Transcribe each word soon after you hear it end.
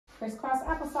Crisscross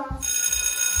applesauce.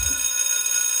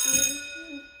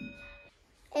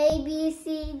 A, B, C,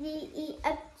 D, E,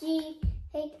 F, G,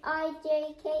 H, I,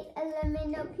 J, K, L, M,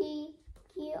 N, O, P,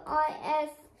 Q, R, S,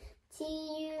 T,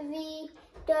 U, V,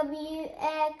 W,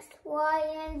 X,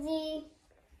 Y, and Z.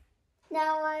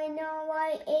 Now I know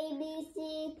why A, B,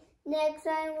 C. Next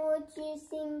I want you to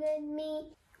sing with me.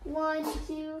 1,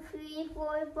 2, 3,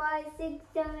 4, 5, 6,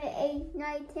 7, 8,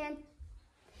 9, 10,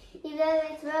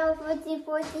 11, 12,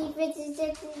 14, 15,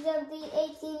 16, 17,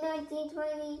 18, 19,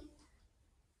 20,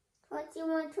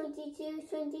 21, 22,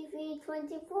 23,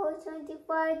 24,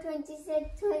 25,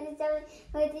 26, 27,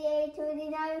 28,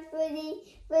 29, 30,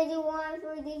 31,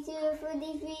 32,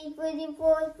 33,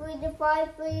 34,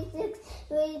 35, 36,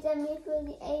 37,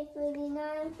 38,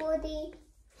 39, 40,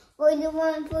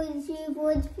 41, 42,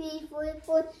 43,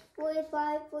 44,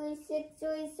 45, 46,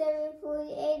 47,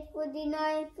 48,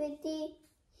 49, 50.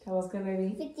 That was good,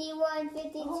 baby. 51,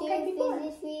 52,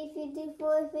 53,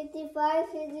 54, 55,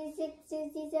 56,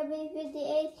 67,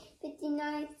 58,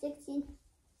 59, 60,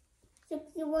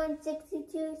 61,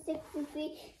 62,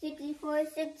 63, 64,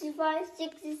 65,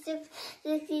 66,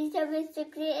 67,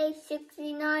 68,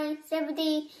 69,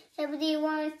 70,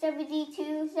 71,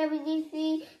 72,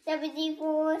 73,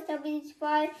 74,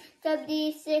 75,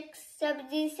 76,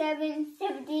 77,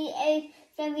 78,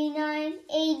 79,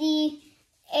 80,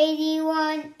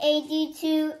 81,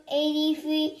 82,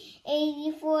 83,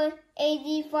 84,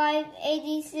 85,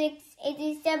 86,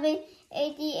 87,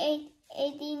 88,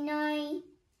 89,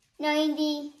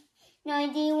 90,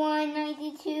 91,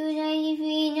 92,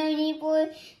 93, 94,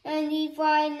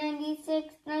 95,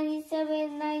 96,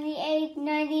 97, 98,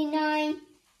 99,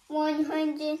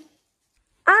 100.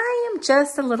 I am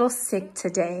just a little sick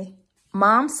today.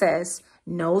 Mom says,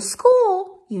 no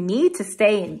school. You need to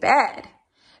stay in bed.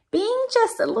 Being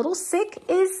just a little sick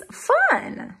is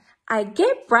fun. I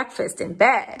get breakfast in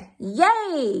bed.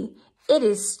 Yay! It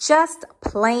is just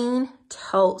plain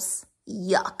toast.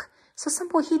 Yuck. So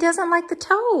simple, he doesn't like the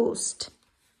toast.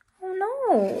 Oh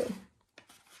no.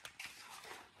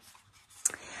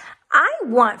 I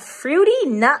want fruity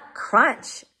nut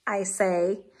crunch, I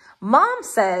say. Mom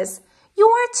says, you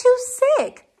are too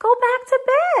sick. Go back to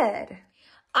bed.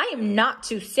 I am not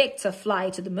too sick to fly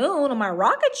to the moon on my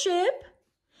rocket ship.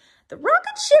 The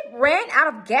rocket ship ran out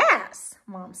of gas,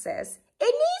 Mom says.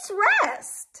 It needs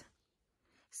rest.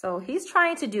 So he's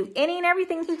trying to do any and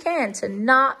everything he can to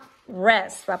not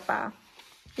rest, Papa.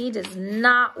 He does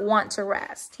not want to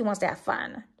rest. He wants to have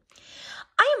fun.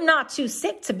 I am not too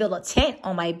sick to build a tent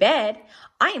on my bed.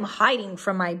 I am hiding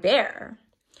from my bear.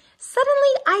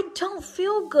 Suddenly, I don't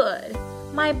feel good.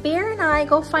 My bear and I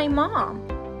go find Mom.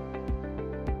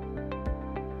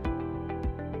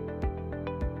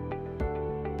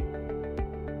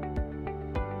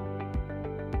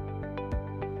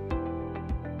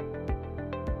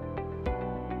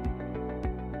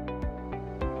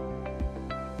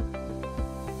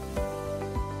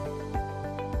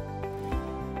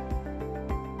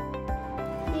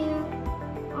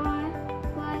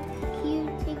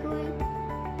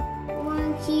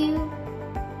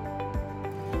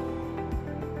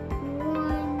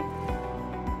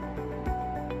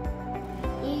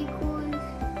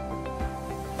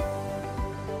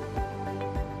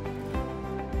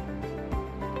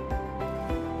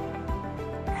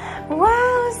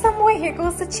 Wow, somewhere, here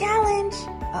goes the challenge.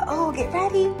 Uh-oh, get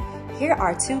ready. Here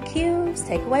are 2 cubes.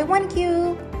 Take away 1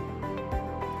 cube.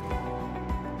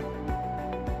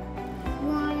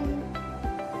 1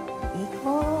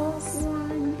 equals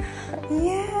 1.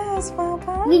 Yes,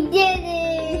 Papa. We did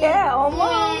it. Yeah,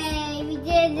 almost. Yay, we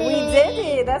did it. We did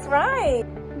it. That's right.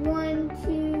 1,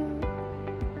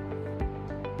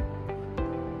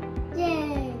 2.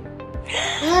 Yay.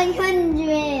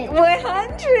 100.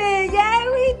 100.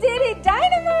 Yeah, we did it.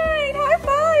 Dynamite. High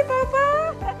five, Papa.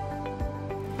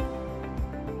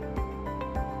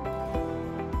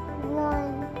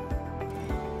 1.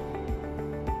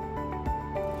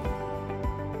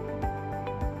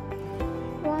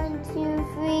 1, 2,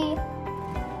 3.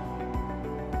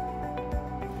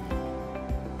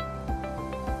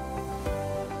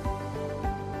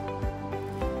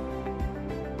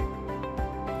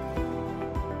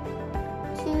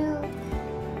 2.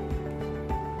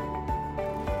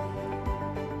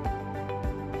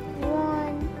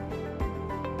 1.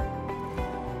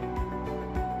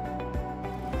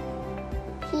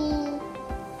 P.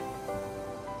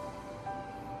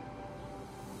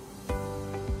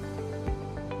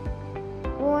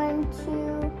 1,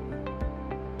 2.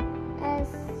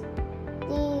 S.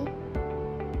 D.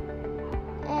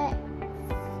 X.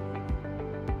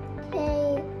 K.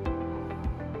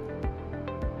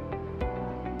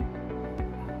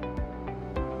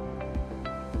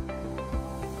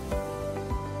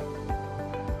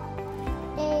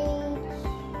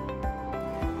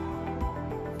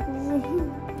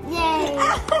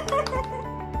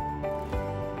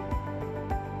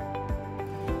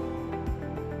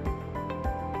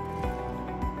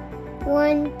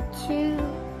 1, 2.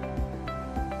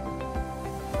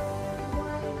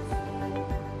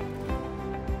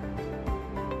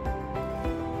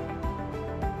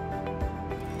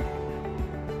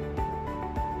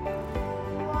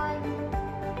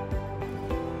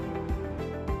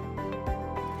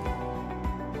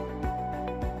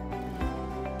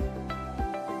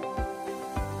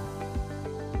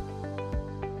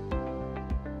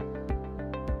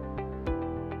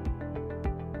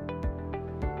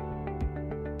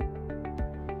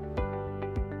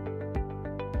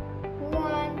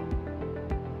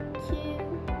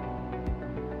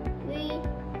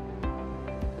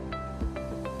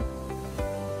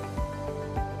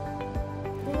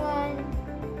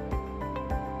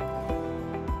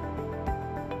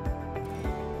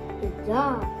 Good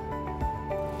job.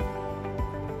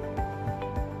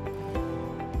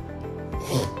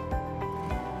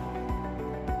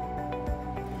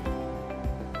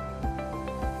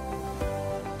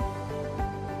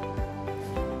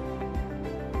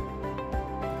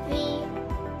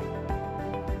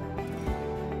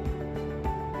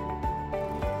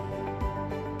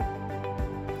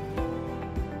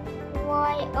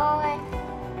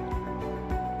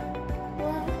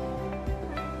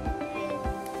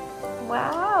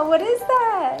 Wow, what is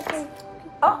that?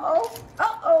 Uh-oh,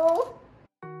 uh-oh.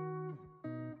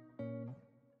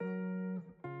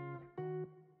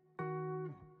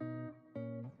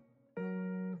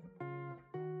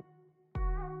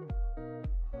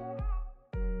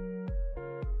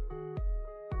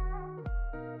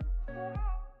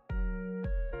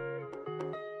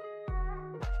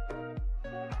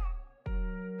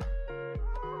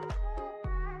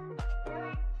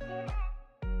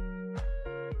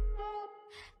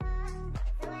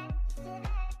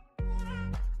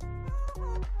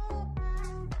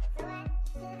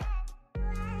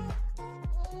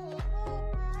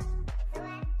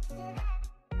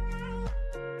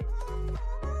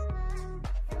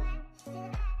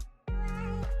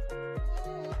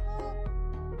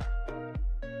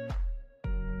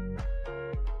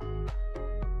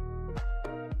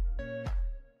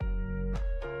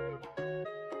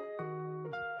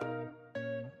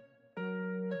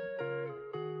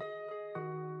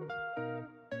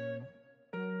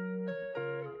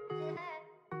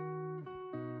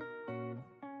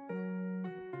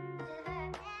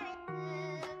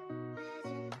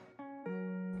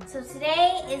 So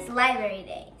today is library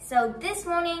day. So this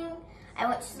morning I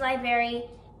went to the library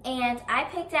and I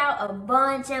picked out a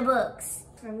bunch of books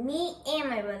for me and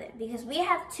my brother because we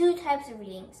have two types of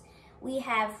readings. We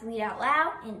have read out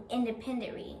loud and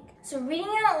independent reading. So reading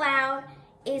out loud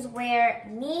is where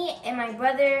me and my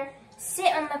brother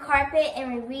sit on the carpet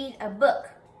and we read a book.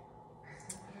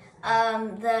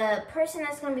 The person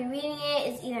that's going to be reading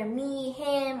it is either me,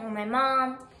 him, or my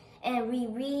mom, and we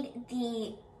read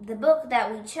the book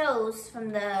that we chose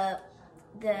from the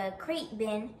crate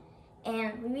bin,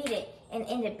 and we read it. And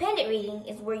independent reading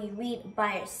is where you read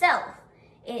by yourself.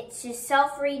 It's just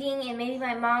self-reading, and maybe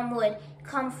my mom would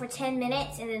come for 10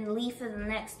 minutes and then leave for the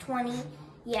next 20.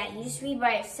 Yeah, you just read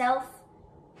by yourself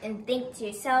and think to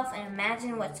yourself and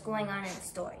imagine what's going on in the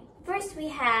story. First we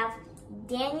have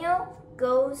Daniel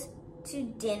Goes to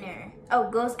Dinner. Oh,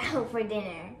 goes out for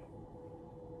dinner.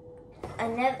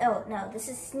 This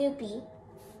is Snoopy,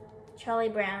 Charlie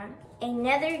Brown.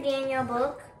 Another Daniel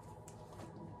book.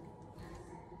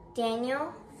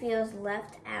 Daniel Feels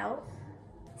Left Out.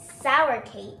 Sour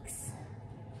Cakes.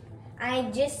 I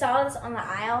just saw this on the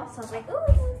aisle, so I was like, oh,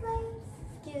 this is nice.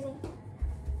 Excuse me.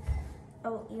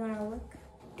 Oh, you wanna look?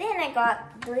 Then I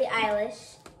got Billie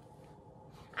Eilish.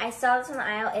 I saw this on the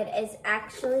aisle. It is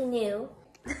actually new.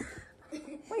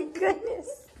 My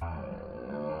goodness.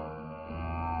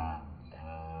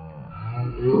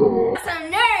 Some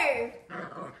nerve!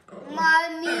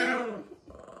 Mommy!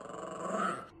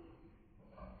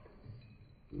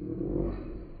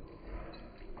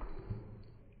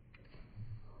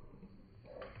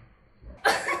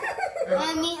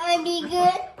 Mommy, I be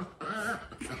good?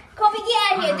 Kobe, get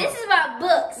out of here. This is about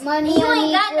books. Mommy, you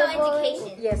ain't got no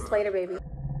education. Yes, later, baby.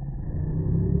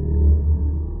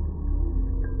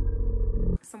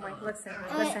 Someone, listen.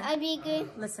 I be good.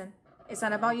 Listen. It's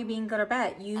not about you being good or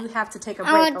bad. You have to take a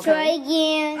break, I want to okay? try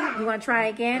again. You want to try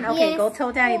again? Okay, Yes. go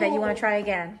tell Daddy that you want to try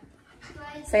again.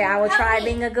 Say, I will try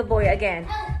being a good boy again.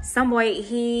 Some boy,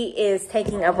 he is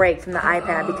taking a break from the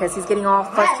iPad because he's getting all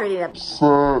frustrated. Let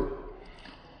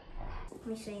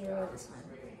me show you this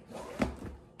one.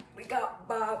 We got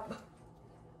Bob.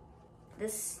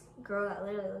 This girl that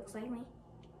literally looks like me.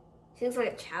 She looks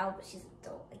like a child, but she's an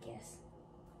adult, I guess.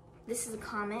 This is a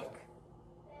comic.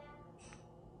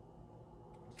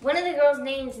 One of the girls'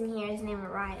 names in here is named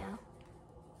Mariah.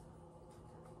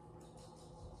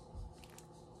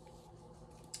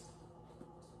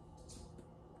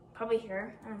 probably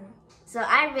here. I don't know. So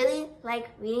I really like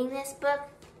reading this book.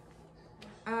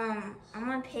 I'm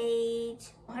on page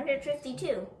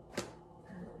 152.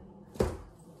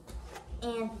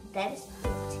 And that is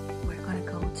it. We're gonna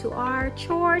go to our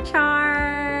chore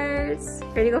charts.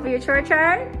 Ready to go for your chore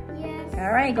chart? Yes.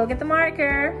 All right, go get the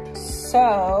marker.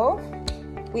 So,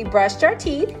 we brushed our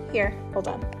teeth. Here, hold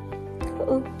on.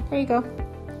 Uh-oh, there you go.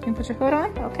 Can you put your hood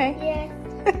on? Okay. Yes.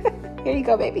 Here you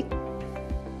go, baby.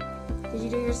 Did you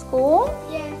do your school?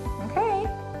 Yes.